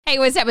Hey,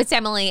 what's up? It's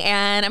Emily,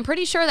 and I'm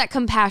pretty sure that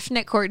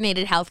compassionate,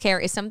 coordinated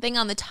healthcare is something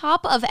on the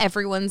top of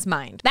everyone's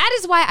mind. That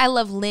is why I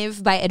love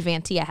Live by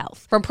Advantia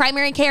Health. From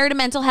primary care to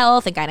mental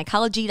health and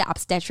gynecology to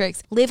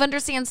obstetrics, Live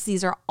understands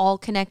these are all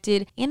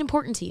connected and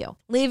important to you.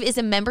 Live is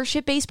a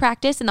membership-based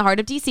practice in the heart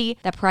of DC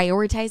that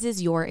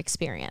prioritizes your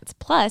experience.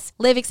 Plus,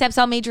 Live accepts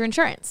all major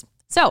insurance.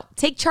 So,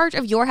 take charge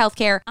of your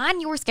healthcare on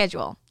your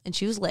schedule and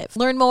choose Live.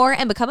 Learn more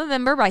and become a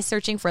member by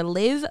searching for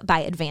Live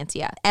by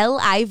Advantia.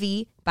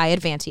 Liv by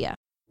Advantia.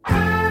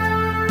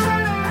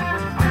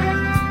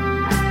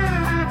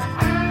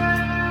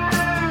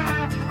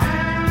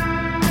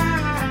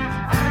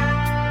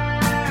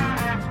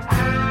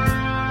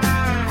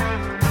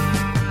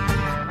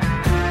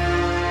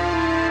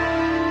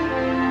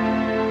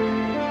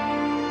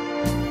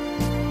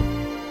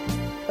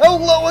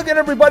 Hello again,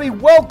 everybody.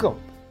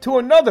 Welcome to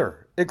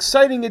another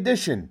exciting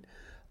edition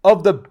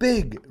of the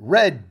Big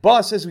Red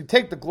Bus as we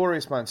take the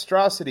glorious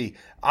monstrosity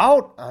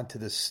out onto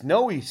the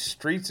snowy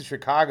streets of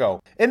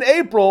Chicago. In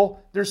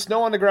April, there's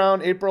snow on the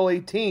ground, April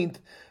 18th,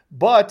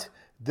 but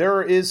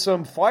there is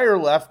some fire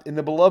left in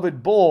the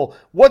beloved Bull.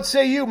 What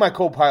say you, my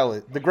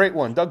co-pilot, the great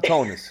one, Doug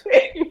Thonus?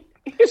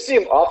 You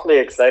seem awfully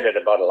excited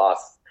about a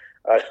loss.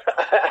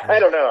 I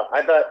don't know.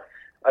 I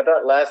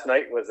thought last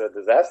night was a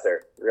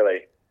disaster,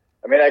 really.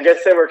 I mean, I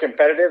guess they were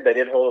competitive. They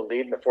did hold a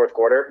lead in the fourth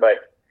quarter,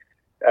 but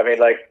I mean,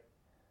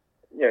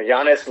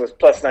 Giannis was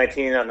plus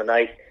 19 on the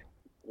night.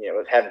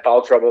 Had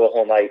foul trouble the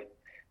whole night.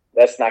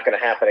 That's not going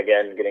to happen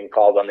again. Getting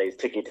called on these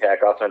ticky-tack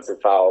offensive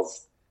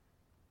fouls.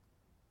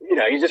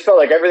 You just felt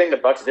like everything the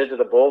Bucks did to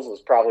the Bulls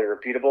was probably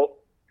repeatable,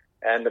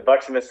 and the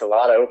Bucks missed a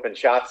lot of open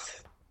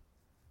shots.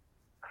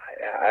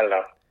 I don't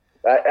know.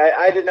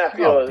 I did not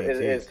feel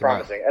as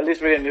promising. At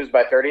least we didn't lose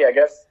by 30, I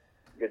guess.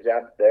 Good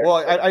job there. Well,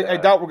 I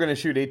doubt we're going to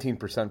shoot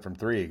 18% from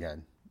three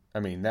again.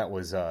 I mean, that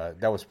was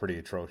pretty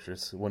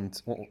atrocious.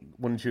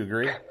 Wouldn't you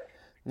agree?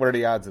 What are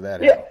the odds of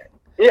that?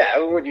 Yeah.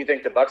 Would you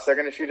think the Bucks are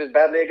going to shoot as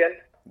badly again?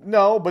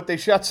 No, but they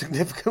shot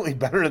significantly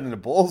better than the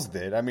Bulls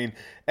did. I mean,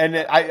 and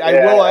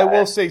I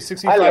will say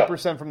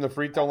 65% from the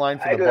free throw line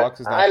for the Bucks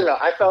is not. I don't know.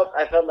 I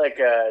felt like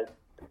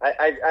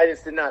I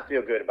just did not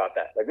feel good about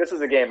that. Like, this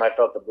is a game I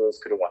felt the Bulls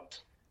could have won.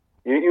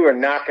 You are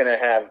not going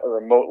to have a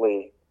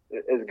remotely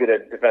as good a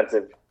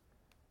defensive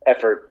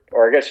effort,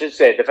 or I guess I should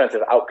say defensive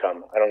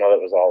outcome. I don't know that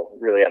it was all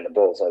really on the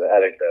Bulls. I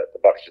think the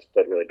Bucks just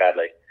played really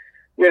badly.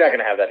 You're not going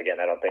to have that again,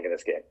 I don't think, in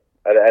this game.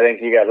 I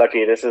think you got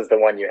lucky. This is the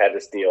one you had to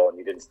steal, and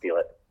you didn't steal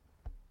it.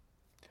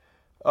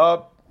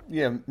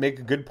 Yeah, make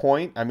a good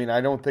point. I mean,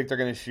 I don't think they're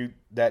going to shoot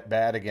that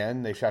bad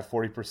again. They shot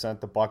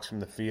 40%, the Bucks,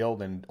 from the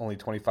field and only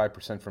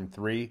 25% from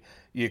three.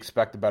 You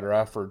expect a better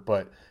effort,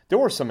 but there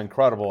were some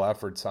incredible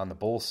efforts on the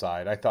Bulls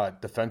side. I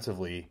thought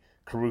defensively,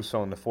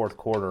 Caruso in the fourth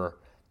quarter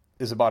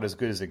is about as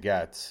good as it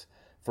gets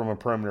from a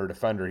perimeter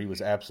defender. He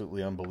was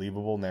absolutely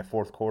unbelievable in that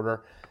fourth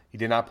quarter. He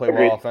did not play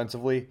well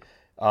offensively.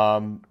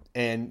 And,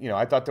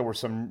 I thought there were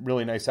some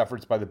really nice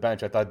efforts by the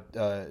bench. I thought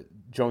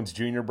Jones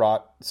Jr.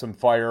 brought some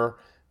fire,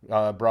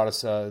 brought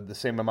us the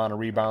same amount of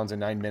rebounds in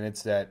 9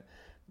 minutes that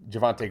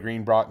Javonte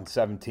Green brought in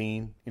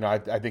 17.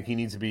 I think he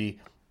needs to be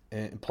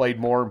played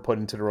more and put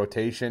into the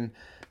rotation.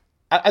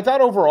 I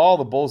thought overall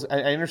the Bulls,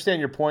 I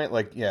understand your point,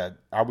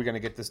 are we going to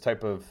get this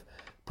type of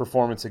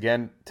performance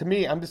again? To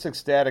me, I'm just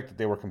ecstatic that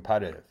they were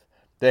competitive.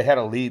 They had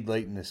a lead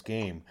late in this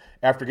game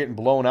after getting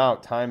blown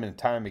out time and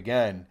time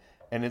again,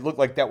 and it looked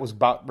like that was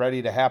about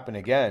ready to happen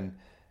again.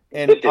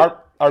 And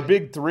our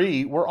big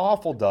three were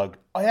awful, Doug.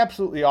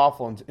 Absolutely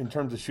awful in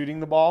terms of shooting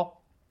the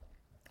ball.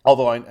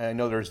 Although I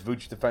know there's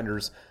Vooch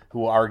defenders who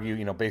will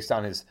argue, based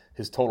on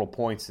his total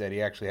points, that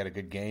he actually had a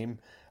good game.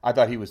 I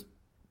thought he was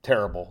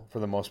terrible for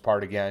the most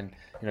part again.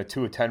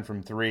 2 of 10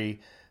 from three.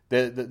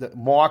 The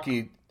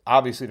Milwaukee,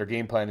 obviously their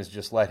game plan is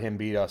just let him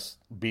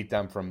beat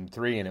them from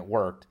three, and it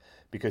worked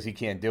because he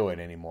can't do it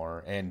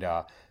anymore. And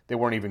they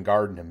weren't even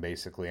guarding him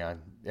basically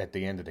at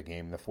the end of the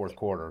game, the fourth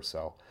quarter.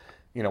 So,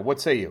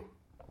 what say you?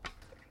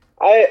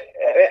 I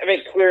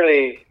mean,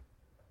 clearly,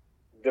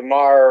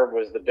 DeMar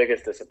was the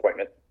biggest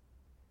disappointment.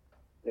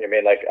 I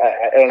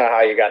don't know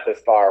how you got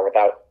this far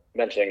without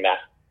mentioning that,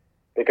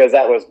 because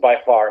that was by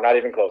far, not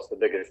even close, the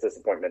biggest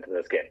disappointment in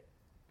this game.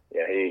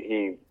 Yeah,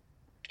 he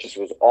just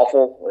was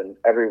awful in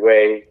every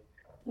way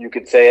you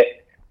could say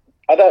it.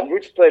 I thought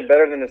Vooch played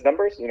better than his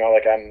numbers.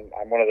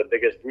 I'm one of the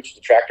biggest Vooch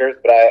detractors,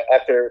 but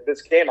after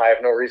this game, I have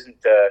no reason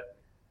to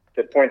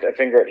point a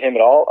finger at him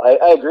at all.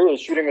 I agree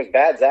his shooting was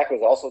bad. Zach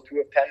was also 2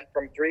 of 10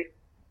 from three.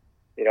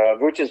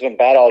 Vooch has been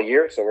bad all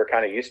year, so we're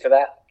kind of used to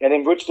that. And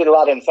then Vooch did a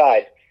lot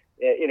inside,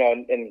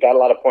 and got a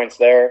lot of points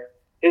there.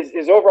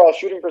 His overall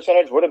shooting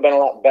percentage would have been a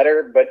lot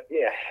better, but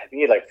I think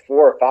he had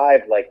 4 or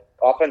 5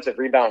 offensive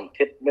rebound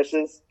tip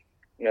misses,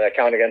 that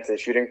count against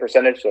his shooting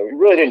percentage. So he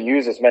really didn't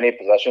use as many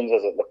possessions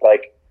as it looked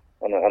like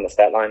on the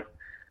stat line.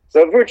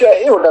 So Vooch,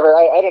 whatever.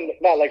 I don't,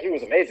 not like he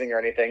was amazing or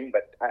anything,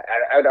 but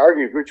I would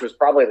argue Vooch was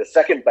probably the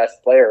second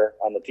best player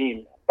on the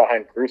team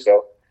behind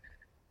Caruso.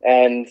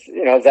 And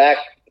Zach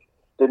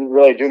didn't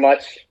really do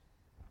much.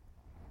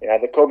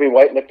 The Kobe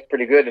White looked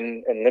pretty good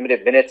in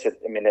limited minutes.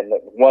 In the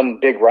one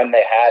big run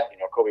they had,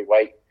 Kobe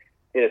White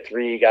hit a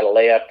three, got a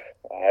layup,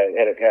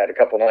 had a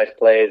couple nice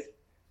plays.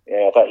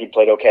 Yeah, I thought he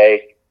played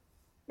okay.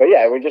 But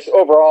yeah, we just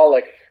overall,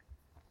 like,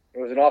 it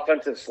was an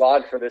offensive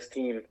slog for this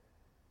team,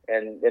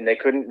 and they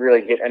couldn't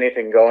really get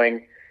anything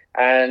going.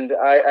 And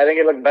I think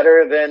it looked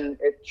better than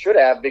it should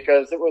have,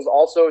 because it was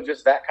also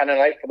just that kind of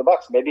night for the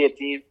Bucks. Maybe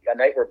a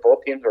night where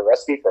both teams were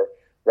rusty for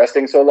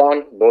resting so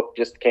long. Both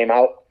just came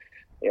out,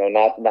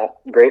 not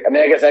great. I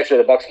mean, I guess actually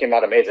the Bucks came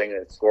out amazing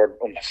and scored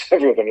almost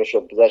every of the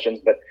initial possessions,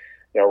 but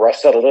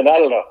Russ settled in. I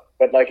don't know,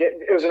 but like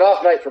it was an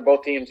off night for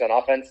both teams on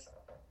offense.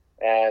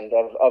 And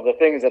of the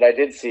things that I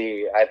did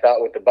see, I thought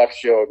what the Bucks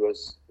showed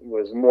was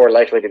more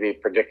likely to be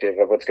predictive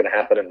of what's going to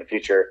happen in the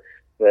future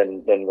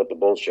than what the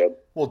Bulls showed.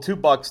 Well, 2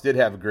 Bucks did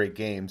have great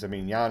games. I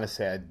mean,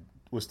 Giannis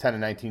was 10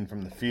 and 19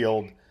 from the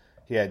field.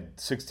 He had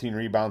 16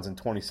 rebounds and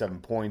 27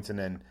 points. And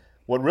then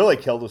what really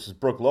killed us was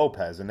Brook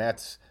Lopez, and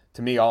that's,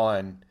 to me, all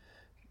on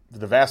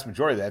the vast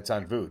majority of that's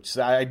on Vooch.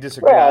 So I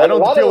disagree. Well, I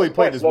don't feel he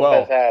played as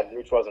well.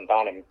 Vooch wasn't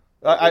on him.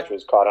 Vooch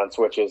was caught on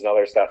switches and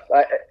other stuff.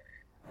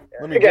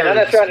 Again, I'm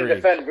not trying to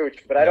defend Vooch,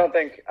 but yeah. I don't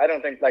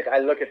think like I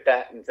look at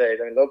that and say,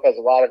 I mean, Lopez,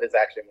 a lot of his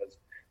action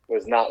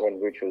was not when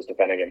Vooch was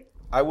defending him.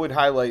 I would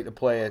highlight a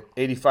play at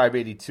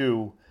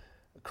 85-82.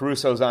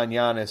 Caruso's on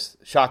Giannis,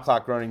 shot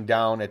clock running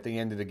down at the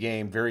end of the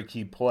game, very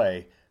key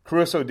play.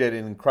 Caruso did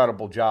an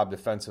incredible job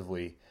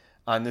defensively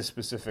on this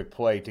specific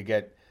play to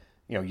get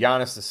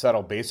Giannis to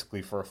settle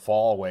basically for a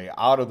fall away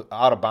out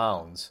of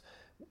bounds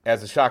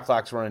as the shot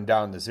clock's running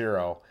down to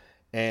 0.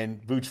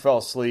 And Vooch fell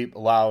asleep,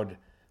 allowed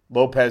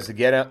Lopez to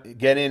get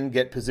in,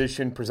 get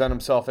position, present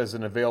himself as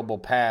an available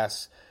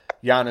pass.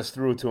 Giannis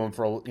threw it to him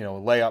for a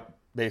layup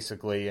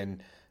basically,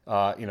 and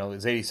it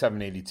was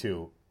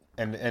 87-82,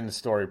 and end the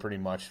story pretty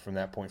much from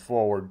that point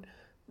forward.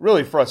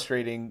 Really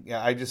frustrating.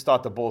 I just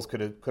thought the Bulls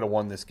could have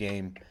won this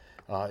game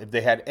if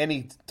they had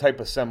any type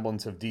of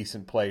semblance of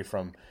decent play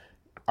from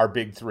our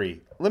big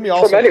three. Let me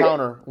also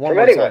counter one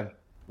more time.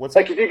 What's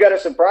like if you got a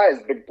surprise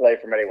big play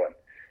from anyone?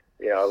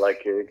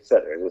 Like you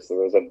said, there was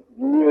a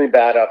really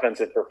bad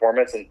offensive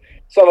performance, and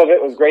some of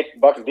it was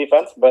great Bucks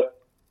defense. But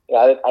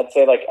I'd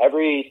say like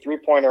every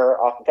 3-pointer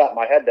off the top of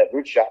my head that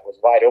Vooch shot was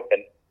wide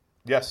open.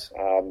 Yes.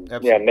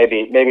 Yeah,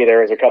 maybe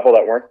there was a couple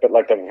that weren't, but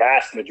like the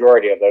vast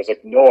majority of those,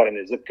 like no one in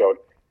the zip code.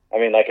 I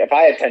mean, like if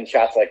I had 10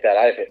 shots like that,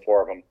 I'd have hit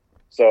 4 of them.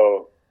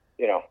 So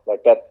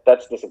like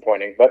that's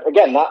disappointing. But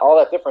again, not all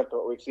that different than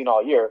what we've seen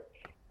all year.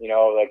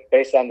 Like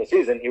based on the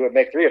season, he would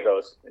make 3 of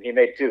those, and he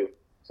made 2.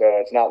 So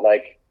it's not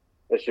like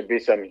this should be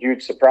some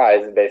huge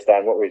surprise based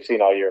on what we've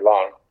seen all year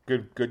long.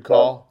 Good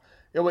call.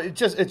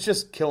 It's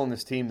just killing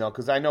this team, though,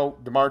 because I know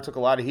DeMar took a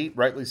lot of heat,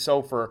 rightly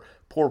so, for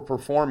poor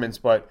performance.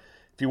 But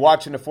if you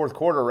watch in the fourth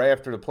quarter right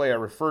after the play I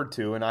referred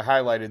to, and I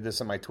highlighted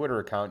this on my Twitter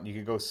account, and you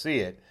can go see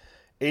it,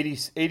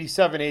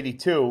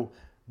 87-82,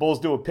 Bulls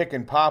do a pick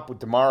and pop with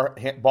DeMar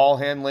ball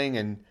handling,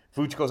 and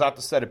Vooch goes out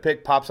to set a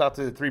pick, pops out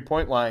to the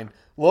 3-point line.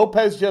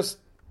 Lopez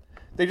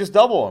they just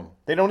double him.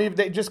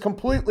 They just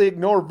completely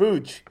ignore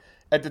Vooch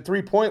at the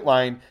 3-point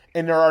line,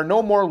 and there are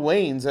no more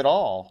lanes at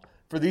all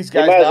for these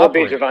guys to operate. He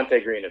might as well be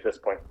Javonte Green at this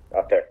point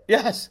out there.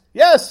 Yes,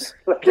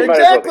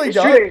 exactly,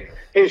 Doug.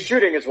 He's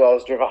shooting as well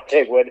as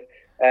Javonte would,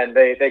 and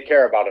they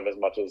care about him as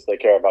much as they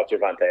care about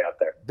Javonte out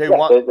there.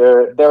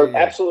 They're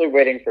absolutely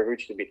waiting for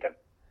Vooch to beat them,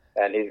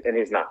 and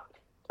he's not.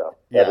 So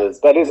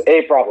that is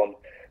a problem.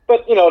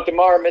 But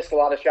DeMar missed a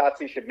lot of shots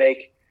he should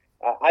make.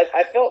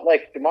 I felt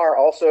like DeMar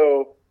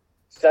also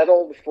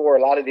settled for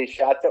a lot of these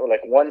shots that were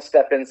like one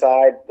step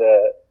inside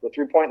the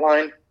 3-point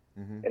line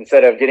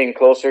instead of getting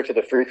closer to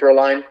the free throw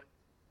line.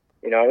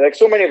 Like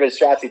so many of his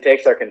shots he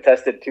takes are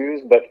contested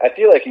twos, but I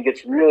feel like he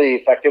gets really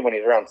effective when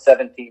he's around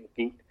 17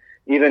 feet,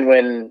 even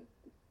when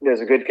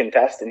there's a good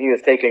contest, and he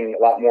was taking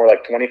a lot more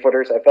like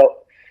 20-footers, I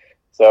felt.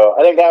 So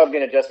I think that would be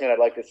an adjustment I'd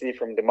like to see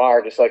from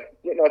DeMar, just like,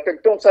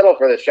 don't settle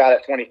for the shot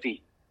at 20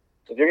 feet.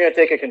 If you're going to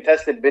take a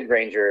contested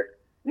mid-ranger,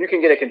 you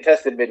can get a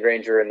contested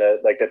mid-ranger in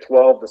the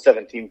 12 to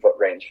 17-foot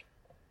range.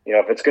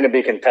 If it's going to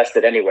be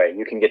contested anyway,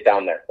 you can get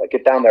down there. Like,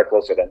 get down there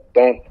closer then.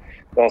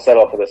 Don't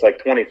settle for this,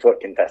 20-foot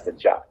contested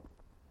shot.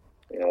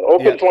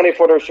 Open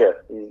 20-footer,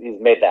 sure. He's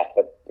made that.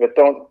 But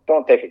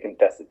don't take a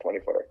contested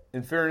 20-footer.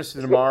 In fairness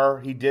to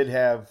DeMar, he did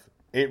have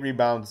 8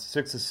 rebounds,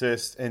 6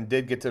 assists, and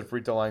did get to the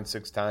free throw line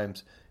 6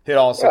 times. Hit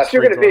all 6 if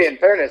you're going to be in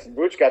fairness,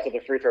 Vooch got to the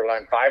free throw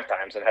line 5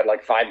 times and had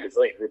 5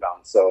 gazillion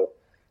rebounds. So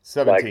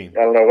 17.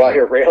 I don't know why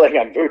you're railing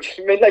on Vooch.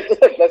 I mean,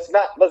 look, let's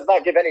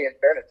not give any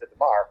unfairness to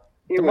DeMar.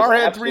 DeMar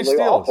had 3 steals.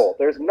 Awful.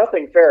 There's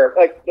nothing fair.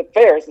 The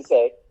fair is to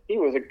say he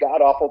was a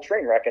god awful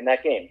train wreck in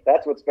that game.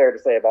 That's what's fair to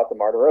say about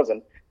DeMar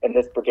DeRozan in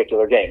this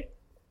particular game.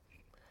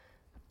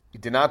 He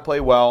did not play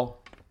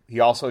well.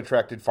 He also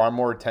attracted far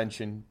more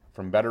attention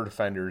from better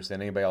defenders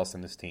than anybody else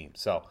in this team.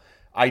 So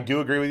I do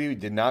agree with you. He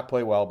did not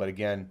play well, but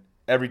again,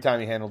 every time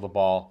he handled the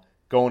ball,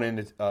 going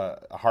into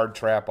a hard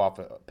trap off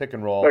a pick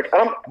and roll. Look,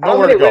 how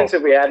many wins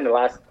have we had in the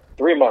last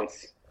 3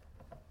 months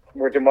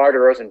where DeMar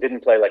DeRozan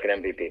didn't play like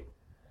an MVP?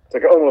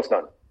 It's almost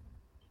none.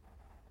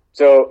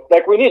 So,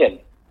 we need him.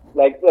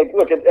 Look,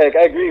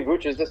 I agree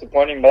Vooch is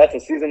disappointing, but that's a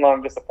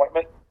season-long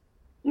disappointment.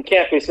 you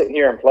can't be sitting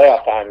here in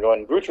playoff time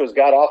going, Vooch was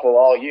god-awful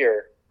all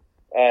year,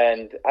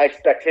 and I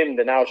expect him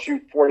to now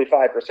shoot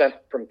 45%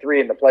 from three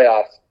in the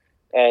playoffs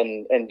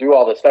and do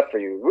all this stuff for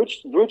you.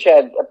 Vooch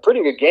had a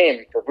pretty good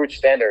game for Vooch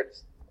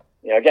standards.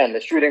 Again, the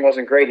shooting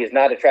wasn't great. He's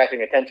not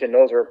attracting attention.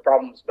 Those are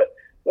problems, but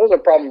those are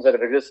problems that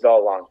have existed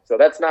all along. So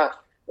that's not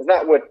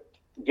what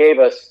gave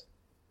us,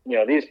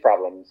 these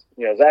problems.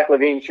 Zach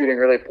LaVine shooting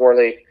really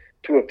poorly,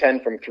 2 of 10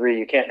 from three.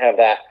 You can't have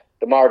that.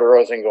 DeMar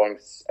DeRozan going,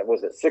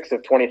 was it 6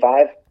 of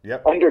 25?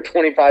 Yep. Under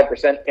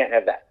 25%, can't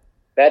have that.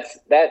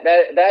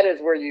 That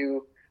is where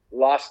you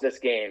lost this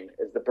game,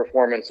 is the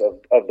performance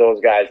of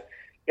those guys.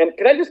 And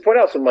can I just point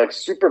out some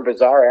super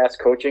bizarre ass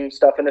coaching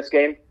stuff in this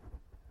game?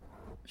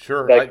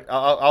 Sure.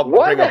 I'll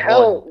why bring the up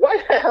hell? one.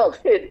 Why the hell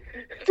did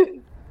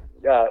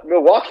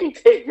Milwaukee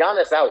take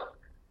Giannis out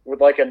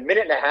with a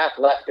minute and a half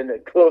left in the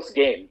close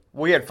game?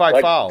 Well, he had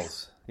 5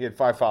 fouls. He had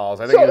 5 fouls.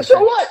 I think.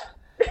 So what?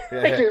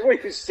 Yeah.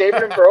 You're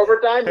saving him for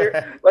overtime?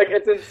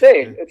 It's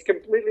insane. It's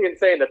completely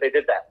insane that they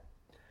did that.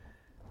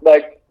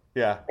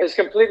 Yeah, it's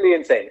completely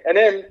insane. And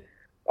then,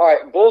 all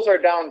right, Bulls are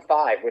down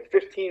 5 with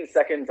 15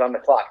 seconds on the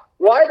clock.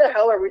 Why the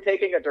hell are we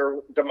taking a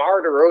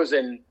DeMar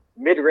DeRozan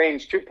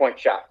mid-range 2-point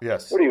shot?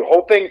 Yes. What are you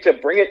hoping to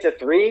bring it to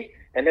 3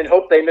 and then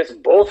hope they miss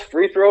both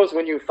free throws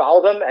when you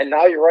foul them and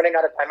now you're running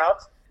out of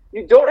timeouts?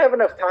 You don't have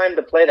enough time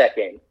to play that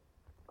game.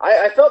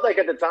 I felt like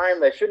at the time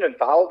they shouldn't have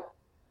fouled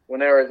when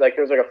there was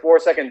a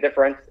 4-second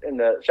difference in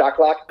the shot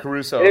clock.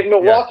 Caruso. And if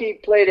Milwaukee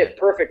played it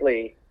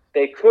perfectly,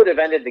 they could have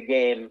ended the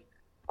game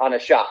on a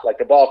shot.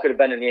 The ball could have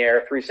been in the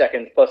air, 3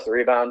 seconds plus the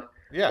rebound.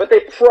 Yeah. But they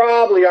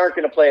probably aren't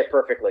going to play it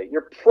perfectly.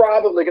 You're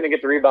probably going to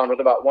get the rebound with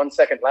about 1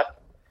 second left.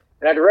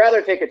 And I'd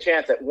rather take a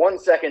chance at 1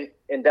 second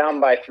and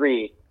down by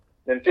 3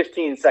 than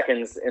 15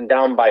 seconds and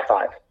down by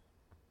 5.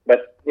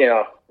 But, I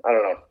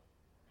don't know.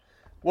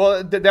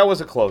 Well, that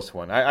was a close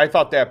one. I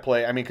thought that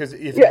play. I mean, because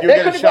if you that get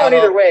could a have shot gone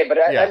either up, way. But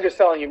I'm just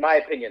telling you my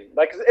opinion.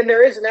 And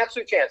there is an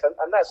absolute chance.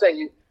 I'm not saying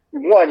you.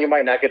 1, you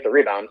might not get the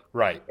rebound.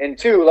 Right. And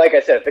 2, like I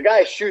said, if the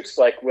guy shoots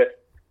with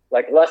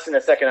less than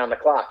a second on the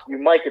clock, you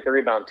might get the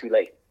rebound too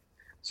late.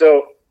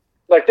 So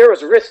there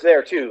was a risk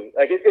there too.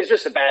 It's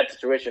just a bad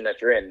situation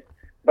that you're in.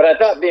 But I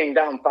thought being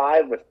down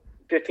 5 with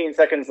 15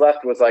 seconds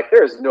left was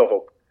there's no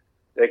hope.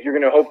 You're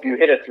going to hope you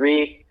hit a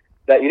 3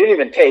 that you didn't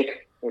even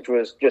take, which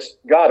was just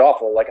god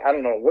awful. I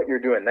don't know what you're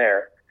doing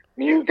there.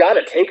 You got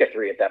to take a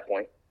 3 at that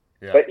point.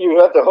 Yeah. But you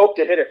have to hope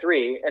to hit a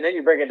 3, and then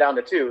you bring it down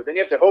to 2. Then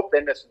you have to hope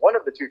they miss one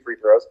of the 2 free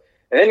throws,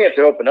 and then you have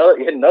to hope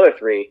you hit another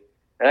 3.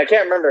 And I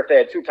can't remember if they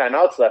had 2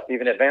 timeouts left to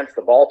even advance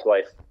the ball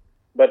twice.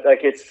 But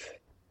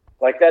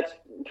that's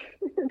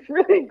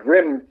really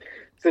grim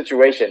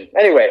situation.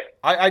 Anyway,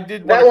 I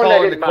did that one. I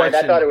didn't mind.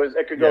 I thought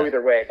it could go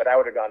either way, but I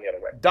would have gone the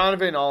other way.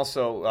 Donovan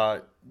also,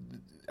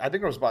 I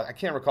think it was I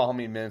can't recall how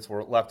many minutes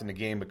were left in the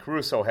game, but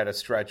Caruso had a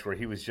stretch where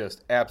he was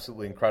just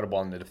absolutely incredible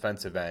on the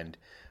defensive end,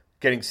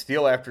 getting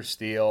steal after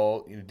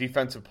steal,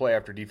 defensive play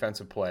after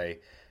defensive play,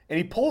 and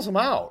he pulls him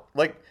out.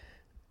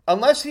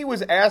 Unless he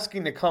was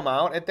asking to come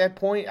out at that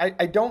point,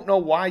 I don't know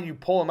why you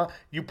pull him out.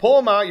 You pull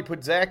him out, you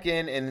put Zach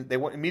in, and they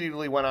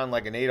immediately went on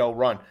an 8-0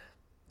 run.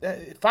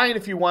 Fine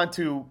if you want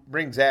to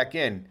bring Zach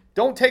in.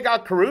 Don't take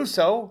out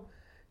Caruso.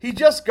 He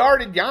just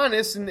guarded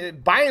Giannis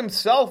and by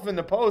himself in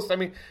the post. I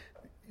mean,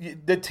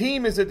 the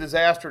team is a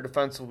disaster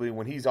defensively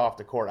when he's off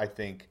the court, I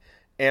think.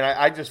 And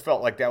I just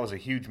felt like that was a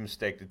huge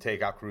mistake to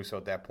take out Caruso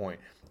at that point.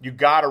 You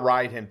got to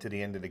ride him to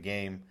the end of the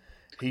game.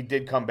 He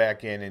did come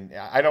back in, and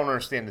I don't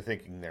understand the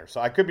thinking there.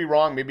 So I could be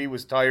wrong. Maybe he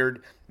was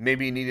tired.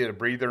 Maybe he needed a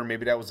breather.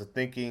 Maybe that was the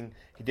thinking.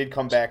 He did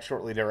come back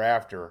shortly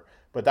thereafter.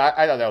 But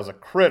I thought that was a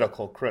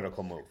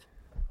critical move.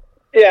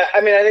 Yeah,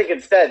 I mean, I think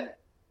instead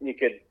you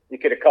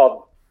could have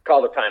called a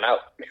timeout.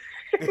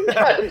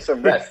 Got him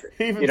some rest.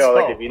 If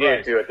you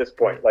needed to at this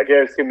point.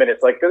 There's 2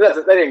 minutes.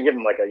 Because they didn't give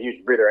him a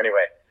huge breather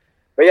anyway.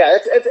 But yeah,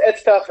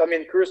 it's tough. I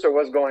mean, Caruso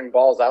was going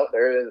balls out.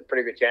 There is a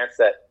pretty good chance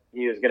that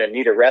he was going to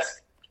need a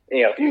rest.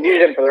 If you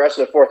needed him for the rest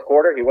of the fourth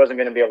quarter, he wasn't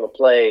going to be able to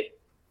play,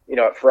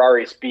 at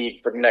Ferrari speed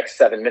for the next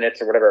 7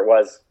 minutes or whatever it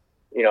was.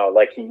 He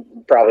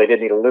probably did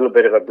need a little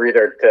bit of a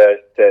breather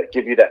to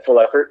give you that full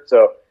effort.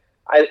 So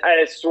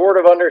I sort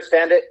of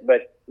understand it,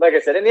 but like I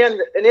said, in the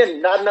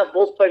end, not enough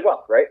Bulls played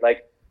well, right?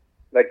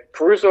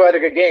 Caruso had a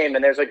good game,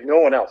 and there's no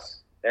one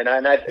else. And I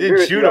agree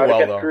with you. I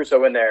would get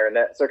Caruso in there in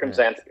that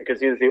circumstance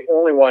because he was the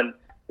only one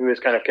who was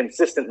kind of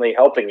consistently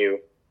helping you,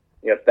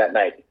 that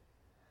night.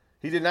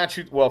 He did not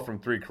shoot well from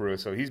 3,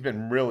 Caruso. He's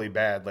been really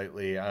bad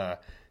lately,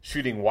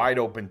 shooting wide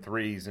open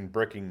threes and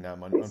bricking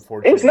them,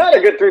 unfortunately. He's not a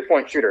good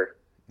 3-point shooter.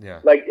 Yeah.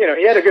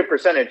 He had a good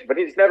percentage, but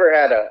he's never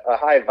had a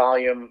high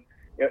volume.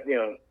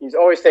 He's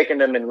always taken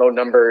them in low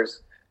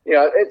numbers.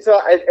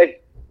 I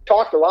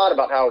talked a lot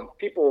about how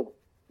people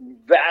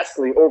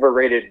vastly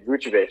overrated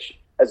Vucevic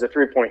as a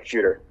 3-point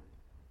shooter.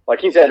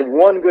 He's had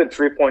one good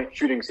 3-point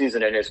shooting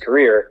season in his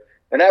career,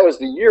 and that was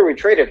the year we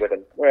traded with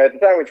him. At the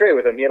time we traded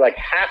with him, he had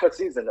half a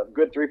season of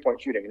good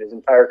 3-point shooting in his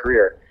entire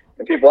career.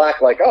 And people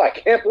act I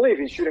can't believe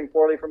he's shooting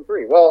poorly from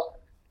 3. Well,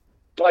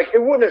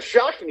 it wouldn't have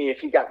shocked me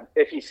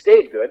if he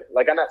stayed good.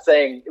 I'm not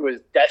saying it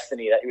was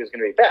destiny that he was going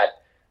to be bad,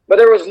 But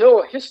there was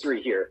no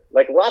history here.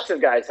 Like, lots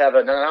of guys have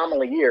an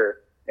anomaly year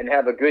and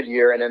have a good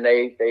year, and then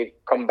they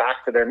come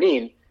back to their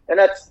mean. And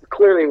that's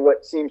clearly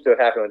what seems to have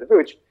happened with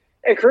Vooch.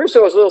 And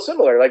Caruso is a little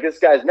similar. Like, this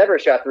guy's never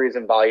shot threes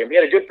in volume. He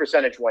had a good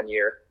percentage one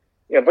year,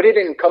 but he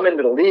didn't come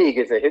into the league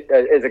as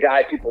a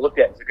guy people looked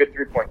at as a good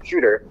three-point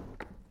shooter.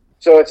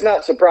 So it's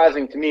not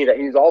surprising to me that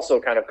he's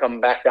also kind of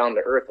come back down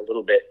to earth a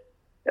little bit.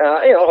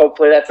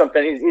 Hopefully that's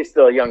something. He's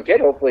still a young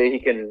kid. Hopefully he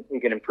can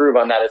improve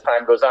on that as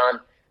time goes on.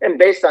 And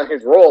based on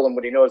his role and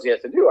what he knows he has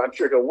to do, I'm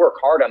sure he'll work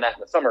hard on that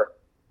in the summer.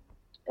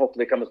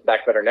 Hopefully comes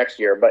back better next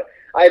year. But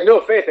I have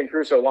no faith in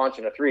Caruso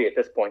launching a three at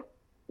this point,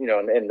 in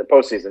the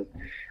postseason. And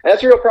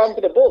that's a real problem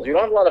for the Bulls. You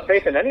don't have a lot of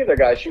faith in any of their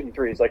guys shooting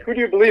threes. Like, who do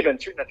you believe in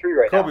shooting a three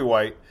right now? Kobe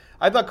White.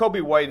 I thought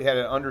Kobe White had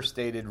an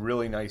understated,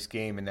 really nice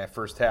game in that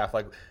first half.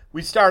 Like,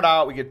 we start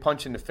out, we get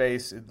punched in the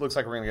face. It looks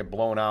like we're going to get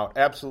blown out.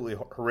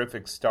 Absolutely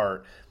horrific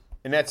start.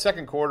 In that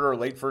second quarter,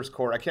 late first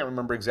quarter, I can't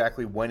remember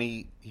exactly when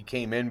he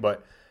came in,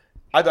 but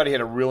I thought he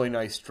had a really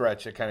nice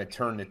stretch that kind of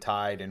turned the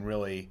tide and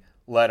really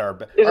led our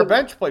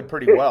bench played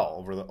pretty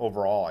well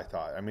overall, I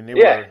thought. I mean,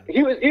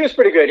 he was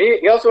pretty good.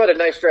 He also had a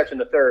nice stretch in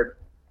the third,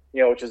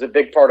 which is a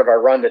big part of our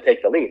run to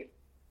take the lead.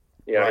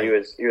 Right.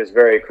 He was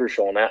very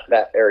crucial in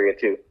that area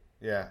too.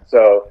 Yeah.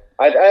 So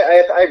I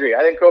agree.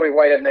 I think Kobe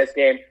White had a nice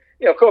game.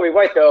 Kobe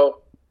White,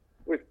 though,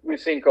 we've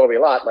seen Kobe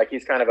a lot. Like,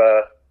 he's kind of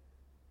a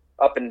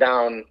up and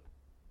down,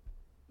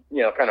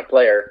 kind of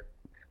player.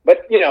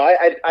 But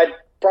I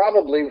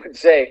probably would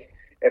say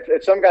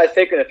if some guy's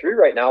taking a three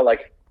right now,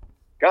 like,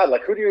 God,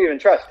 like, who do you even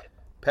trust?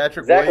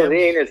 Patrick Zach Williams.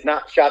 LaVine has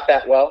not shot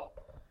that well.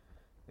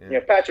 Yeah.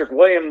 Patrick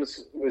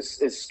Williams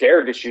is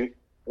scared to shoot.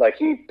 Like,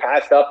 he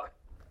passed up.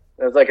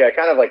 It was like a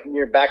kind of like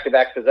near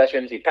back-to-back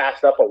possessions. He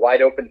passed up a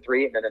wide-open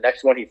three, and then the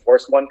next one he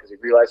forced one because he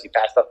realized he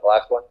passed up the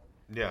last one.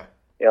 Yeah.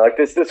 Like,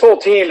 this whole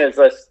team is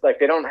just, like,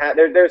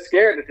 they're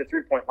scared at the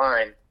three-point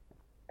line.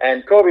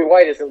 And Kobe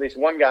White is at least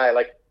one guy,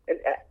 like,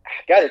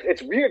 God,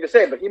 it's weird to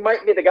say, but he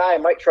might be the guy I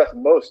might trust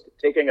most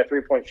taking a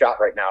three-point shot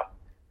right now.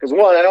 Because,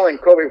 one, I don't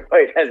think Kobe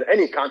White has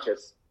any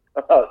conscience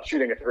about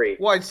shooting a three.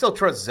 Well, I'd still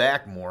trust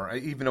Zach more,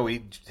 even though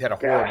he had a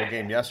horrible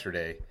game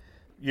yesterday.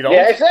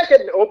 Yeah, if Zach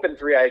had an open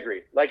three, I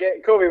agree. Like,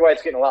 Kobe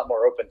White's getting a lot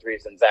more open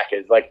threes than Zach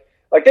is. Like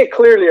they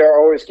clearly are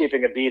always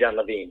keeping a beat on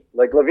LaVine.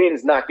 Like,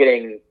 LaVine's not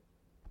getting,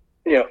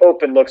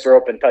 open looks or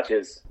open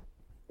touches.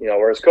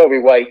 Whereas Kobe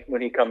White,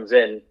 when he comes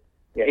in,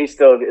 he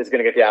still is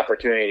going to get the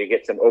opportunity to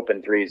get some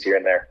open threes here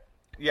and there.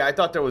 Yeah, I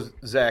thought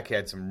Zach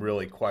had some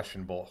really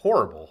questionable,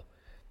 horrible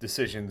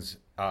decisions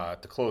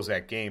to close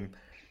that game.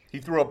 He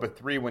threw up a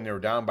three when they were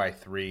down by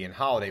 3, and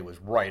Holiday was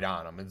right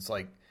on him. It's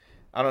like,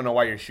 I don't know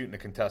why you're shooting a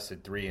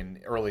contested three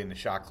early in the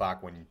shot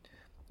clock when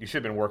you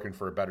should have been working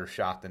for a better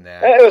shot than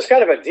that. It was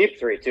kind of a deep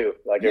three, too.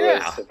 Like, it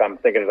was, if I'm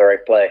thinking of the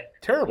right play.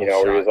 Terrible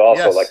shot. Where he was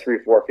also like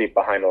 3-4 feet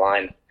behind the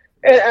line.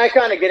 And I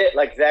kind of get it.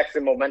 Like, Zach's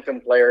a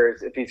momentum player.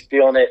 If he's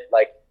feeling it,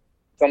 like,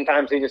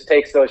 sometimes he just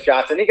takes those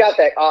shots. And he got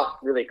that off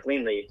really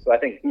cleanly. So I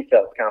think he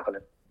felt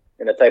confident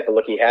in the type of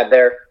look he had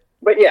there.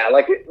 But, yeah,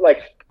 like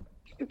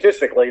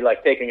statistically,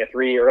 like, taking a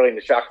three early in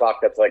the shot clock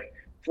that's like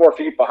 4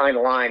 feet behind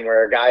the line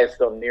where a guy is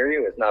still near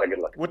you is not a good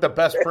look. With the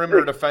best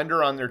perimeter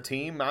defender on their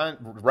team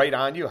right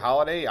on you,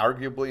 Holiday,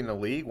 arguably in the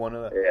league, one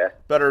of the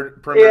better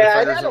perimeter defenders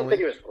in the league. I don't think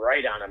he was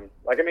right on him.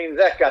 Like, I mean,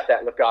 Zach got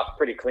that look off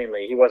pretty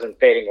cleanly. He wasn't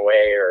fading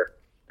away or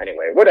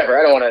anyway, whatever.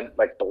 I don't want to,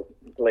 like,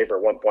 belabor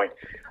one point.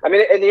 I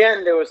mean, in the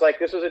end, it was like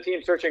this was a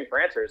team searching for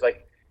answers.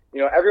 Like,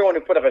 everyone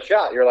who put up a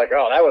shot, you're like,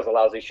 oh, that was a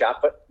lousy shot.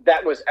 But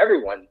that was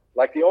everyone.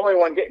 Like, the only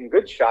one getting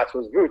good shots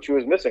was Vooch, who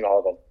was missing all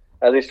of them,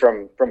 at least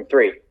from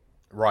three.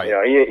 Right.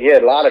 He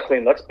had a lot of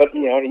clean looks, but,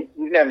 he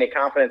didn't have any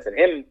confidence in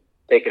him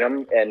taking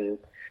them. And,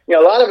 a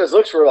lot of his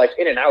looks were, like,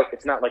 in and out.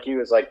 It's not like he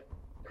was, like,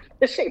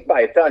 missing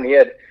by a ton. He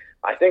had,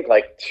 I think,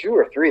 like 2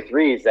 or 3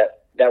 threes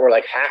that were,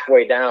 like,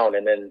 halfway down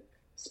and then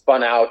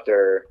spun out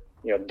or,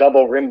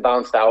 double rim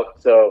bounced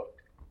out. So,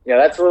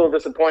 that's a little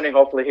disappointing.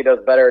 Hopefully he does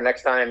better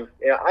next time.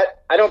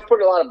 I don't put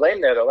a lot of blame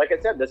there, though. Like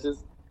I said, this is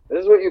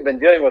what you've been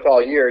dealing with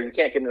all year. You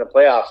can't get into the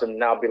playoffs and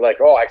now be like,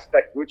 oh, I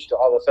expect Vooch to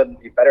all of a sudden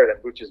be better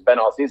than Vooch has been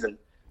all season.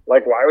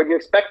 Like, why would you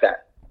expect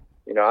that?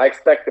 I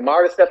expect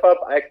DeMar to step up.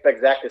 I expect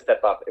Zach to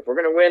step up. If we're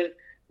going to win,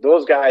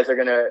 those guys are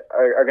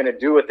gonna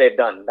do what they've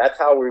done. That's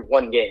how we've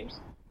won games.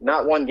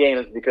 Not won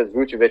games because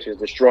Vucevic is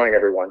destroying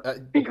everyone.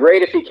 Be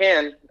great if he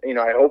can.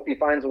 I hope he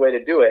finds a way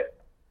to do it.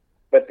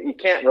 But you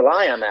can't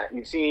rely on that.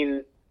 You've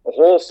seen a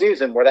whole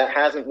season where that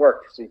hasn't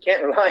worked. So you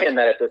can't rely on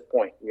that at this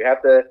point. You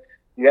have to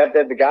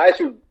the guys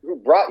who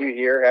brought you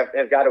here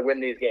have got to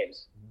win these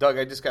games. Doug,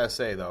 I just got to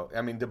say, though,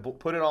 I mean, to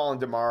put it all on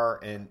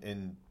DeMar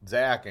and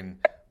Zach, and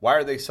why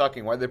are they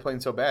sucking? Why are they playing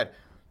so bad?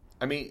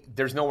 I mean,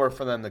 there's nowhere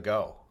for them to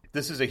go.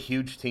 This is a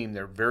huge team.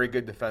 They're very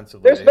good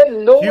defensively. There's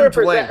been nowhere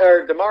for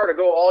DeMar to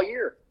go all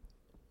year.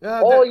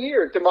 All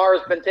year, DeMar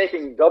has been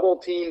taking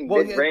double-team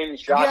mid-range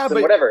shots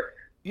and whatever.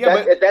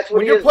 Yeah, that's what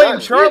when you're playing done.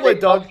 Charlotte,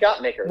 Doug,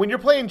 when you're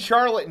playing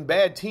Charlotte and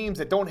bad teams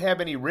that don't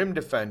have any rim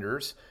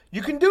defenders,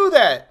 you can do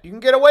that. You can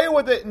get away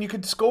with it, and you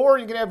can score,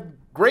 and you can have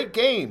great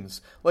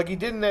games like he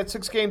did in that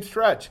 6-game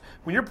stretch.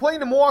 When you're playing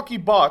the Milwaukee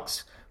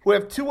Bucks, who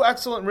have two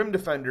excellent rim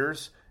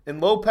defenders in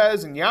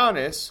Lopez and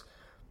Giannis,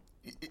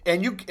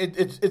 and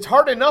it's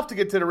hard enough to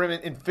get to the rim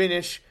and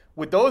finish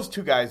with those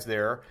two guys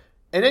there.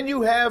 And then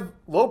you have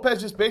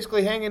Lopez just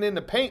basically hanging in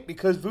the paint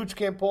because Vooch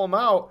can't pull him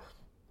out.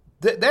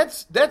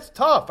 That's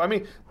tough. I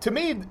mean, to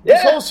me,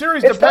 this whole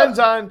series depends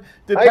on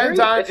if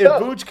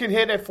Vooch can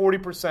hit at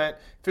 40%,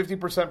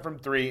 50% from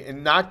three,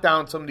 and knock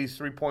down some of these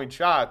 3-point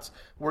shots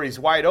where he's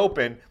wide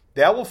open.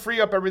 That will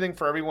free up everything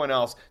for everyone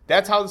else.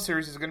 That's how the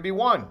series is going to be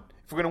won.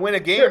 If we're going to win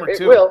a game or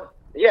two. It will.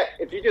 Yeah,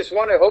 if you just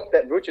want to hope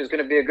that Vooch is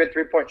going to be a good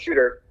 3-point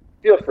shooter,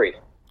 feel free.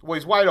 Well,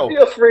 he's wide open.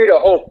 Feel free to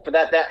hope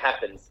that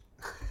happens.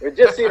 We've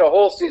just seen a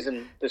whole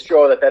season to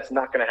show that that's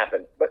not going to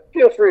happen. But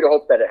feel free to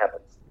hope that it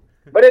happens.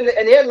 But in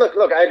the end,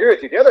 look, I agree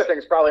with you. The other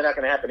thing's probably not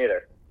going to happen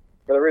either,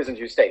 for the reasons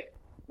you state.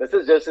 This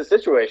is just a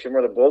situation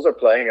where the Bulls are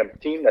playing a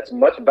team that's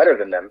much better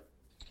than them,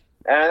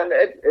 and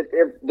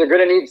they're going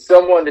to need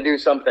someone to do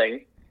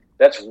something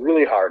that's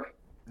really hard.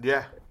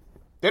 Yeah,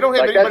 they don't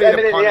have anybody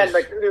to punish.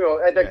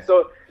 In the end,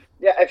 so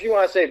yeah. If you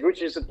want to say Vooch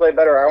needs to play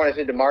better, or I want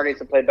to say DeMar needs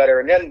to play better,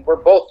 and then we're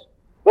both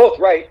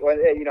right.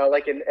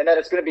 And that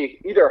it's going to be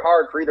either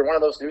hard for either one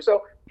of those to do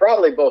so.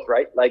 Probably both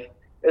right. Like.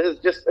 This is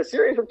just a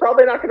series we're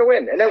probably not going to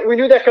win. And then we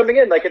knew that coming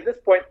in. Like, at this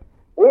point,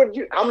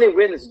 how many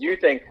wins do you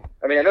think?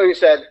 I mean, I know you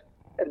said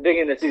at the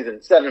beginning of the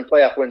season, 7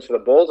 playoff wins for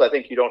the Bulls. I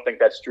think you don't think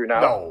that's true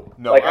now.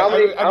 No. Like, how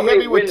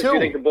many wins do you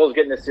think the Bulls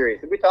get in this series?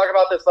 Did we talk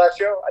about this last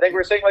show? I think we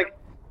were saying,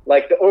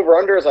 like the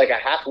over-under is like a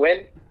half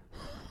win.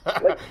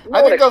 Like,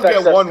 I think they'll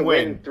get one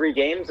win. 3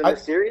 games in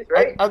this series,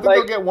 right? I think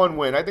they'll get one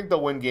win. I think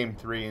they'll win Game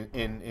 3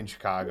 in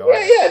Chicago.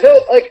 Yeah.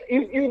 They'll, like,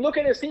 you look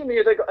at his team and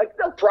you're like,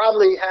 they'll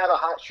probably have a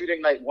hot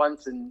shooting night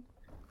once and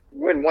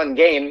win one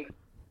game.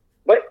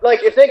 But,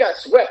 like, if they got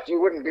swept,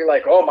 you wouldn't be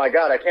like, oh, my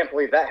God, I can't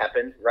believe that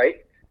happened, right?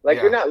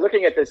 Like, You're not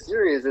looking at this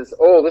series as,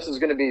 this is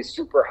going to be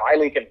super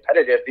highly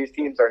competitive. These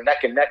teams are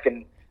neck and neck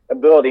in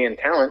ability and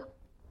talent.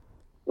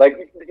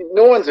 Like,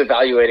 no one's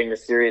evaluating the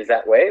series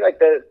that way. Like,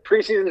 the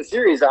preseason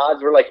series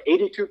odds were like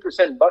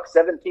 82% Bucks,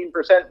 17%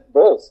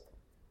 Bulls.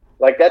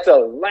 Like, that's a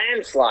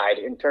landslide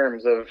in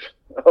terms of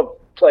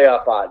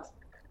playoff odds.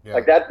 Yeah.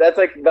 Like, that's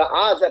like the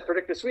odds that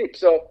predict the sweep.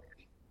 So,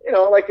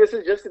 like, this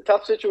is just a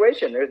tough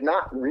situation. There's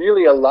not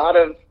really a lot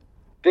of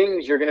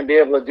things you're going to be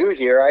able to do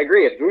here. I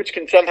agree. If Vooch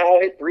can somehow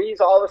hit threes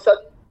all of a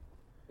sudden,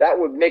 that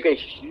would make a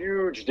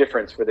huge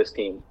difference for this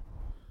team.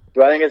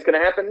 Do I think it's going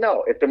to happen?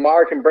 No. If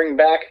DeMar can bring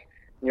back,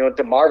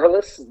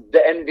 DeMarvelous, the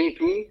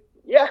MVP,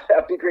 yeah,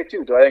 that'd be great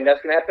too. Do I think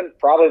that's going to happen?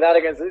 Probably not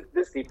against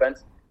this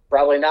defense.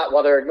 Probably not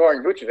while they're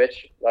ignoring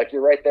Vucevic. Like,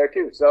 you're right there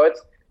too. So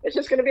it's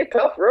just going to be a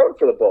tough road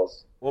for the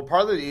Bulls. Well,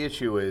 part of the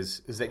issue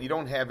is that you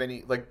don't have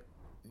any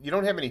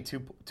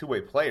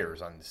two-way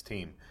players on this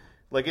team.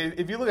 Like,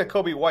 if you look at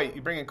Kobe White,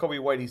 you bring in Kobe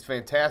White, he's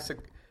fantastic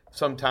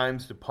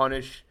sometimes to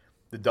punish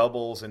the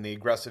doubles and the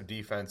aggressive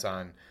defense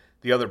on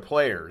the other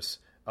players,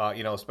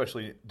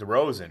 especially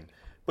DeRozan.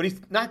 But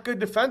he's not good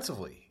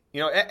defensively.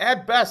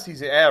 At best,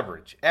 he's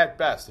average. At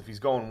best, if he's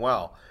going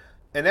well.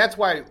 And that's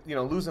why,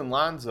 losing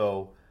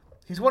Lonzo,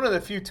 he's one of the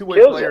few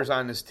two-way players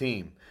on this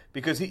team.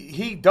 Because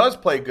he does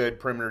play good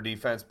perimeter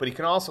defense, but he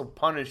can also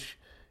punish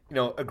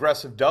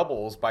aggressive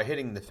doubles by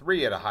hitting the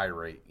three at a high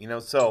rate.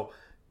 So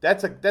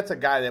that's a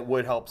guy that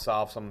would help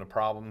solve some of the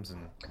problems.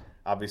 And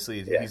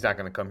obviously, he's not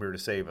going to come here to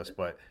save us.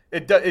 But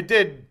it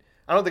did.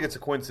 I don't think it's a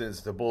coincidence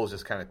the Bulls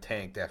just kind of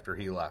tanked after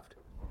he left.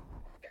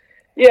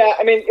 Yeah,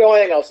 I mean, the only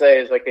thing I'll say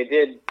is, like, they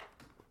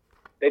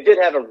did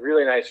have a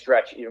really nice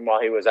stretch even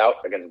while he was out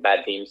against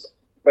bad teams.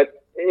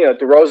 But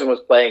DeRozan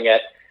was playing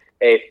at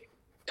a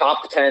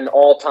top 10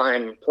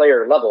 all-time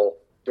player level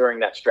during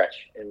that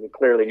stretch, and we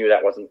clearly knew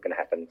that wasn't going to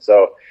happen.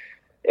 So,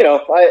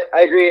 I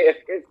agree.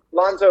 If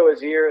Lonzo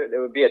was here, it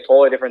would be a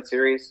totally different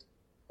series.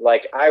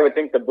 Like, I would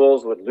think the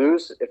Bulls would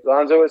lose if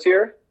Lonzo was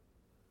here,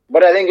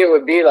 but I think it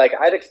would be like,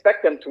 I'd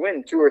expect them to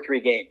win 2 or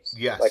 3 games.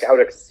 Yes. Like, I would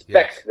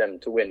expect them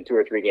to win 2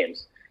 or 3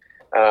 games.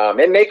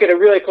 And make it a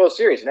really close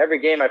series. And every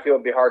game I feel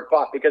would be hard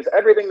fought because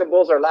everything the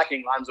Bulls are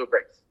lacking, Lonzo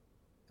brings.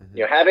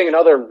 Mm-hmm. Having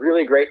another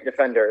really great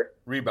defender,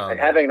 rebound, and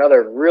having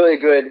another really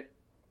good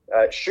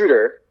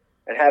shooter,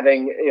 and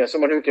having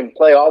someone who can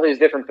play all these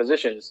different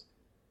positions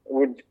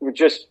would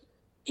just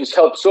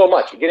help so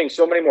much. Getting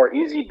so many more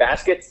easy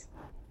baskets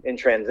in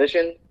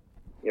transition,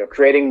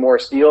 creating more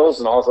steals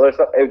and all this other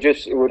stuff.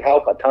 It would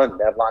help a ton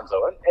to have Lonzo.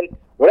 And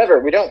whatever,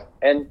 we don't.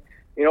 And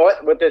you know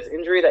what? With this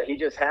injury that he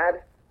just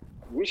had,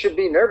 we should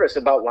be nervous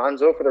about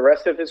Lonzo for the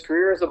rest of his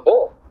career as a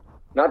Bull.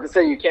 Not to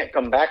say you can't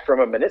come back from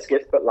a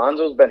meniscus, but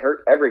Lonzo's been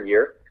hurt every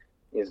year.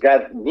 He's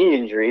got knee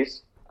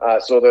injuries,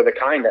 so they're the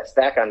kind that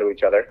stack onto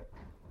each other.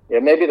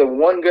 Maybe the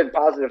one good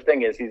positive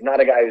thing is he's not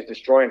a guy who's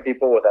destroying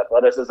people with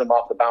athleticism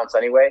off the bounce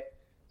anyway.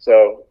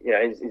 So,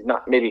 he's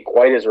not maybe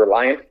quite as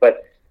reliant,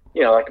 but, do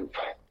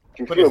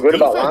you feel good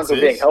about Lonzo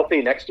being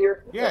healthy next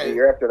year? Yeah. The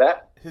year after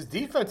that? His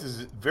defense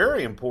is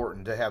very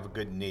important to have a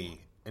good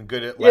knee and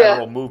good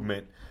lateral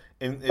movement.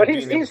 But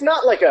he's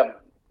not like a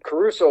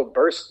Caruso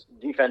burst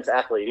defense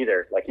athlete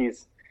either. Like,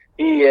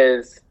 he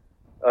is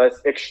an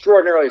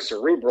extraordinarily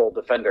cerebral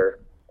defender.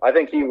 I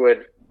think he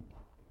would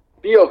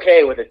be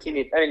okay with a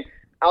team. I mean,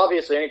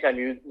 obviously, anytime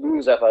you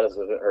lose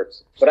athleticism, it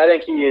hurts. But I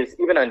think he is,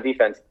 even on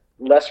defense,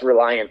 less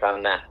reliant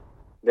on that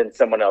than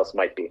someone else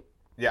might be.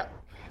 Yeah.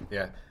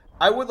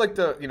 I would like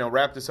to,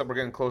 wrap this up. We're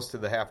getting close to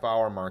the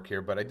half-hour mark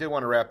here, but I did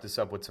want to wrap this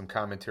up with some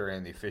commentary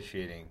on the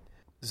officiating.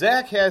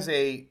 Zach has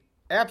a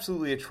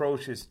absolutely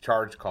atrocious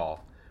charge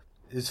call.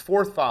 His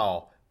fourth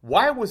foul.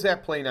 Why was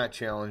that play not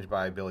challenged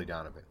by Billy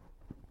Donovan?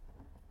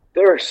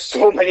 There are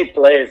so many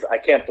plays I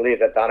can't believe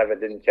that Donovan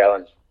didn't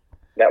challenge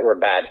that were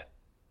bad.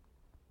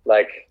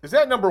 Like, is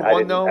that number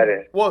one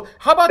though? Well,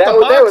 how about that the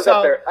box was out?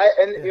 Up there.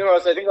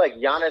 I think like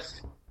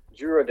Giannis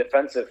drew a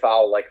defensive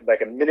foul like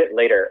a minute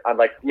later on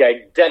like the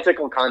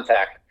identical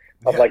contact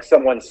of like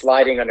someone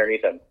sliding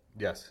underneath him.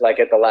 Yes. Like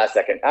at the last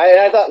second.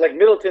 I thought like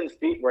Middleton's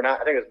feet were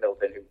not. I think it was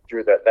Middleton who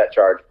drew that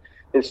charge.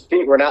 His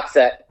feet were not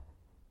set.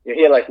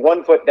 He had like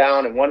 1 foot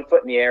down and 1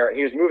 foot in the air.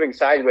 He was moving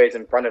sideways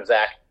in front of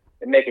Zach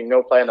and making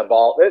no play on the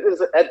ball.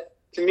 That,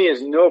 to me,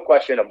 is no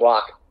question a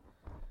block.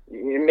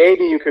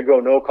 Maybe you could go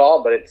no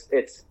call, but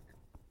it's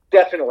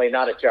definitely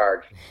not a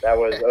charge. That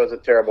was a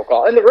terrible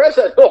call. And the rest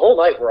of the whole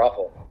night were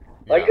awful.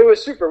 Like it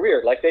was super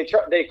weird. Like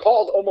they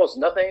called almost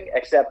nothing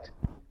except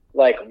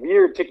like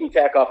weird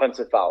ticky-tack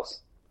offensive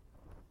fouls.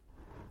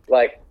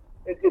 Like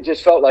it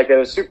just felt like it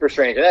was super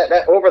strange. And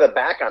that over the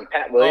back on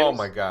Pat Williams. Oh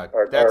my God,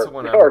 that's the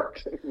one. Or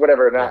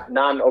whatever,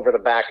 non over the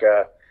back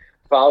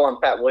foul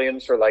on Pat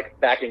Williams for like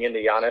backing into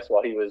Giannis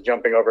while he was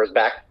jumping over his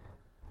back.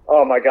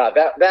 Oh my God,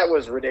 that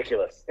was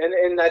ridiculous.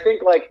 And I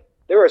think like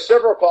there were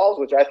several calls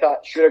which I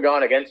thought should have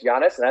gone against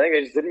Giannis, and I think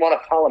they just didn't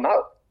want to foul him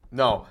out.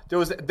 No, there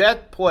was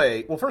that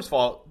play. Well, first of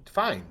all,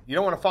 fine. You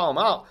don't want to foul him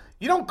out.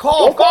 You don't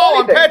call a foul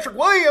on Patrick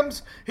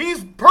Williams.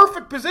 He's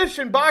perfect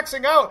position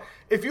boxing out.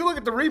 If you look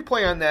at the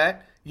replay on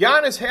that,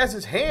 Giannis has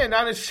his hand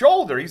on his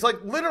shoulder. He's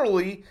like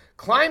literally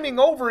climbing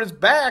over his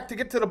back to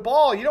get to the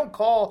ball. You don't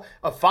call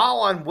a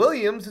foul on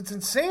Williams. It's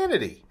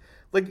insanity.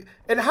 Like,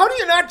 and how do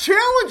you not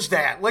challenge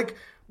that? Like,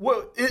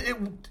 what?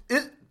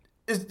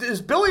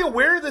 Is Billy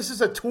aware this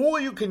is a tool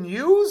you can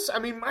use? I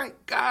mean, my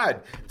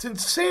God, it's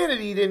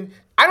insanity.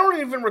 I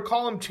don't even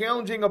recall him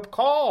challenging a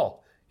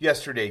call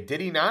yesterday. Did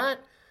he not?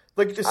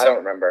 Like, I don't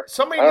remember.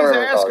 Somebody needs to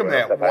ask him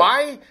that.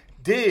 Why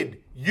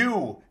did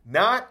you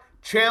not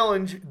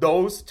challenge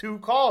those two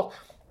calls?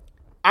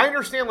 I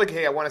understand, like,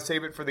 hey, I want to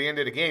save it for the end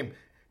of the game.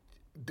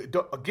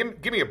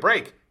 Give me a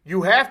break.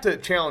 You have to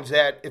challenge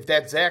that if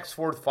that's Zach's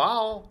fourth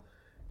foul.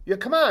 Yeah,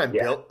 come on,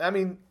 Bill. I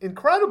mean,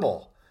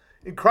 incredible.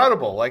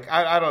 Like,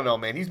 I don't know,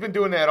 man. He's been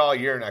doing that all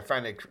year, and I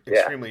find it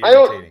extremely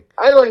irritating.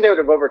 I don't think they would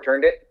have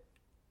overturned it.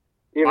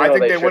 I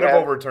think they would have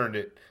overturned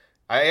it.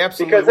 I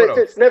absolutely would have.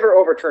 Because it's never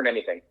overturned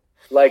anything.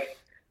 Like,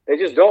 they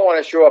just don't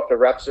want to show up the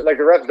refs. Like,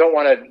 the refs don't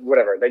want to,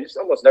 whatever. They just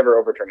almost never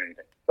overturn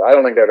anything. So I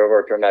don't think they would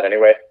overturn that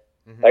anyway.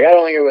 Mm-hmm. Like, I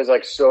don't think it was,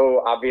 like,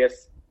 so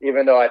obvious,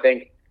 even though I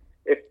think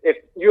if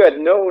you had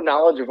no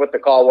knowledge of what the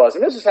call was,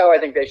 and this is how I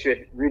think they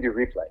should redo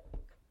replay.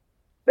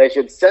 They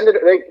should send it,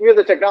 you have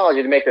the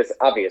technology to make this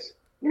obvious.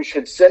 You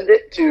should send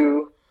it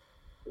to,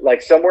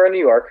 like, somewhere in New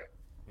York.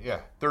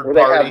 Yeah, third where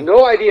party. They have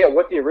no idea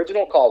what the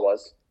original call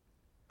was.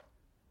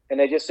 And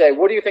they just say,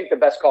 what do you think the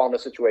best call in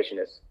this situation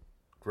is?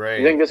 Great.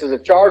 You think this is a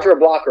charge or a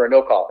block or a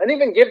no call? And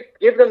even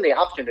give them the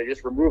option to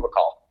just remove a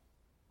call.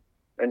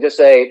 And just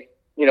say,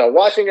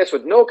 watching this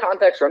with no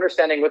context or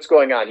understanding what's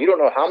going on. You don't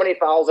know how many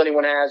fouls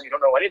anyone has. You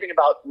don't know anything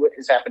about what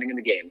is happening in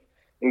the game.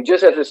 You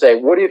just have to say,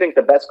 what do you think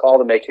the best call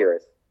to make here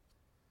is?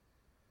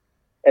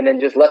 And then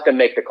just let them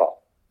make the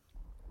call.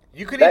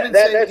 You could even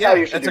say,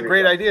 that's a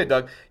great replay. idea,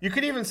 Doug. You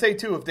could even say,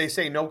 too, if they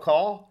say no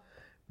call,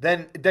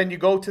 then you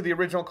go to the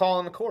original call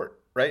on the court,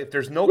 right? If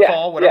there's no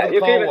call, whatever the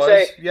call was,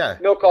 say,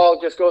 no call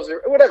just goes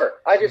there, whatever.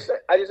 I just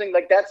think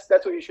like that's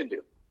what you should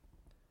do.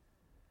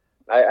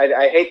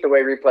 I hate the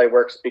way replay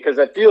works because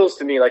it feels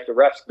to me like the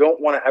refs don't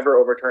want to ever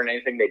overturn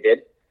anything they did,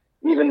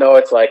 even though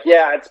it's like,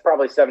 it's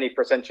probably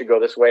 70% should go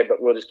this way,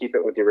 but we'll just keep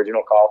it with the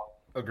original call.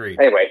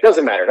 Agreed. Anyway, it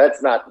doesn't matter.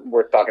 That's not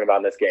worth talking about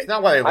in this game. It's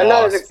not why they lost. I'm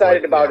not as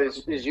excited about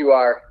it as you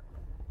are.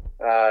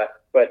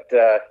 But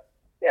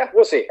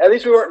we'll see. At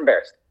least we weren't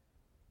embarrassed.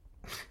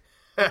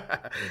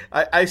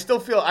 I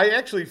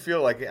actually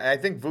feel like I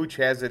think Vooch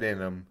has it in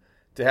him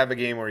to have a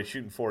game where he's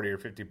shooting 40 or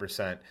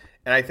 50%.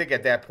 And I think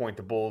at that point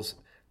the Bulls,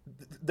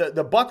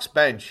 the Bucks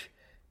bench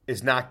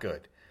is not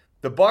good.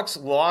 The Bucks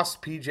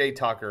lost PJ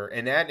Tucker,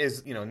 and that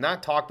is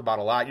not talked about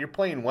a lot. You're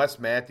playing Wes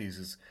Matthews,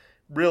 who's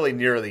really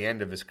near the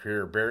end of his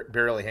career,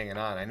 barely hanging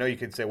on. I know you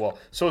could say, well,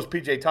 so is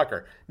PJ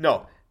Tucker.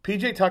 No,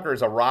 PJ Tucker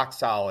is a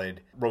rock-solid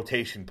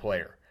rotation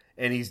player,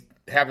 and he's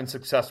having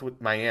success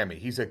with Miami.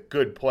 He's a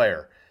good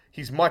player.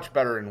 He's much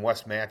better than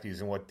Wes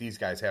Matthews and what these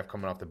guys have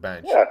coming off the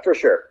bench. Yeah, for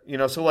sure.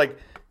 So, like,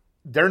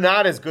 they're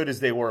not as good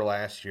as they were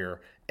last year,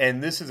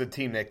 and this is a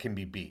team that can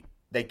be beat.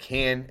 They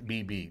can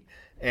be beat.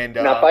 And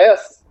not by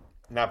us.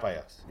 Not by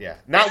us, yeah.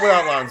 Not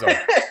without Lonzo.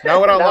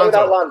 Not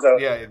without Lonzo.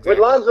 Yeah, exactly. With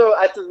Lonzo,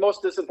 that's the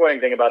most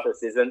disappointing thing about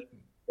this season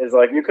is,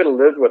 like, you could have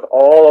lived with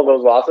all of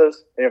those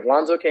losses, and if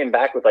Lonzo came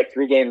back with, like,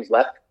 3 games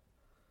left,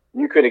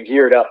 you could have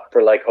geared up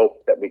for, like,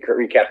 hope that we could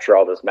recapture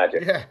all this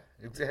magic.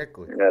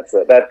 Exactly.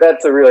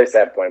 That's a really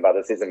sad point about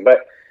the season.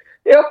 But,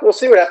 we'll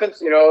see what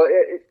happens.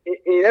 You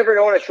never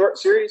know in a short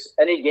series.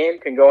 Any game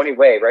can go any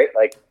way, right?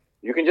 Like,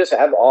 you can just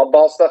have all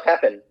ball stuff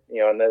happen.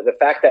 And the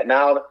fact that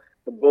now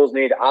the Bulls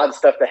need odd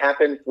stuff to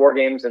happen, 4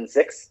 games in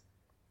 6,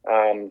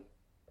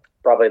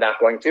 probably not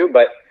going to.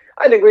 But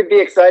I think we'd be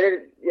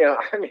excited.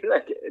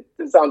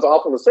 It sounds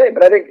awful to say,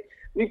 but I think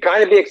you'd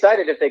kind of be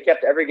excited if they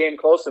kept every game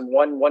close and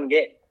won 1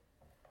 game.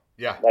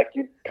 Yeah. Like,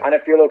 you kind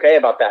of feel okay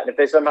about that. And if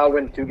they somehow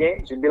win 2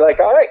 games, you'd be like,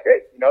 all right,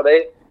 great.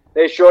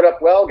 They showed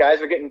up well.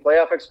 Guys are getting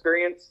playoff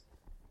experience.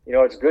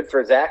 It's good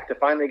for Zach to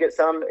finally get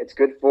some. It's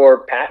good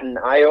for Pat and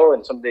Io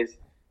and some of these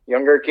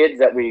younger kids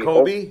that we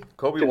Kobe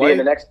hope to White. be in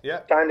the next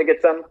time to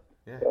get some.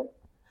 Yeah. So.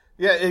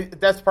 Yeah,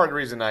 that's part of the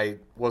reason I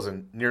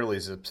wasn't nearly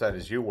as upset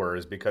as you were,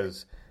 is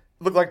because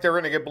it looked like they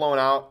were going to get blown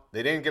out.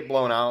 They didn't get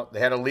blown out. They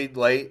had a lead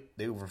late.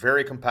 They were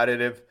very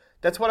competitive.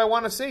 That's what I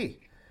want to see.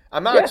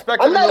 I'm not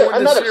expecting them to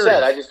win this series. I'm not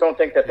upset. I just don't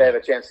think that they have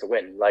a chance to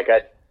win.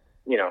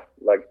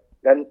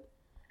 Then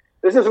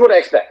this is what I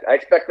expect. I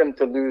expect them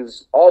to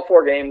lose all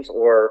 4 games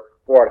or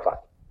 4 out of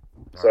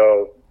 5.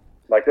 So,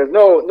 there's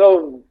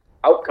no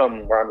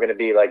outcome where I'm going to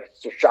be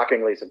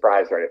shockingly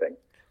surprised or anything.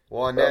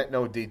 Well, on that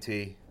note,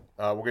 DT,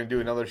 we're going to do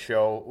another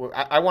show.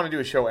 I want to do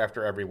a show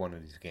after every one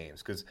of these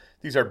games because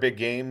these are big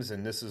games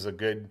and this is a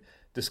good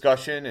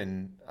discussion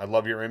and I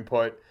love your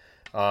input.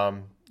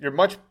 You're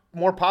much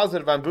more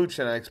positive on Vooch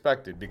than I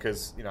expected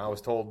because, I was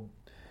told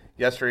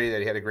yesterday that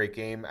he had a great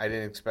game. I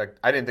didn't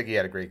think he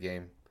had a great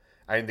game.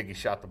 I didn't think he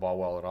shot the ball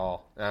well at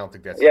all. And I don't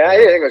think that's I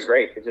didn't think it was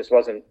great. It just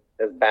wasn't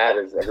as bad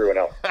as everyone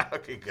else.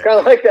 Okay, good. Kind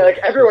of like that. Like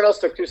everyone else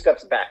took 2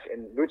 steps back,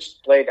 and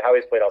Vooch played how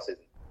he's played all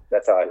season.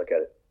 That's how I look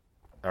at it.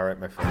 All right,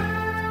 my friend.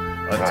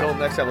 Until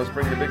next time, let's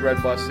bring the big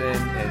red bus in,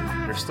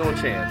 and there's still a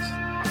chance.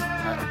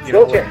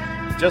 Still a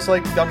chance. Just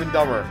like Dumb and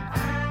Dumber,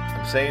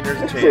 I'm saying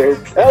there's a chance. You're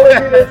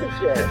telling me there's a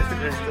chance.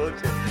 There's still a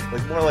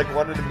chance. More like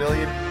 1 in a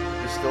million.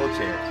 There's still a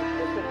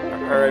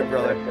chance. All right,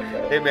 brother.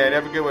 Hey, man,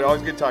 have a good one.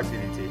 Always good to talk to you,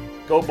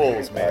 DT. Go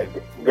Bulls, man.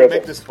 We're going to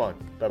make this fun.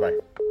 Bye-bye.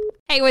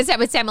 Hey, what's up?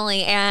 It's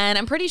Emily, and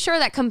I'm pretty sure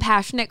that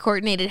compassionate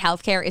coordinated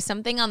healthcare is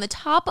something on the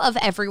top of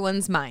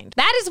everyone's mind.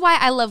 That is why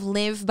I love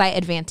Live by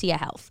Advantia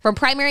Health. From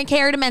primary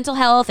care to mental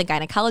health and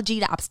gynecology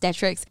to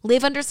obstetrics,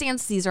 Live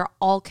understands these are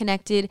all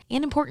connected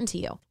and important to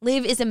you.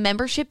 Live is a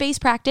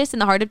membership-based practice in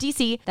the heart of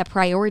DC that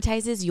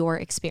prioritizes your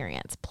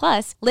experience.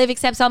 Plus, Live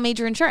accepts all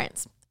major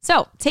insurance.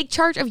 So, take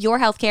charge of your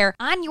healthcare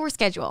on your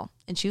schedule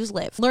and choose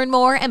Live. Learn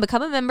more and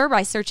become a member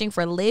by searching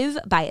for Live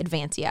by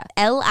Advantia.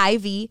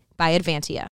 LIV by Advantia.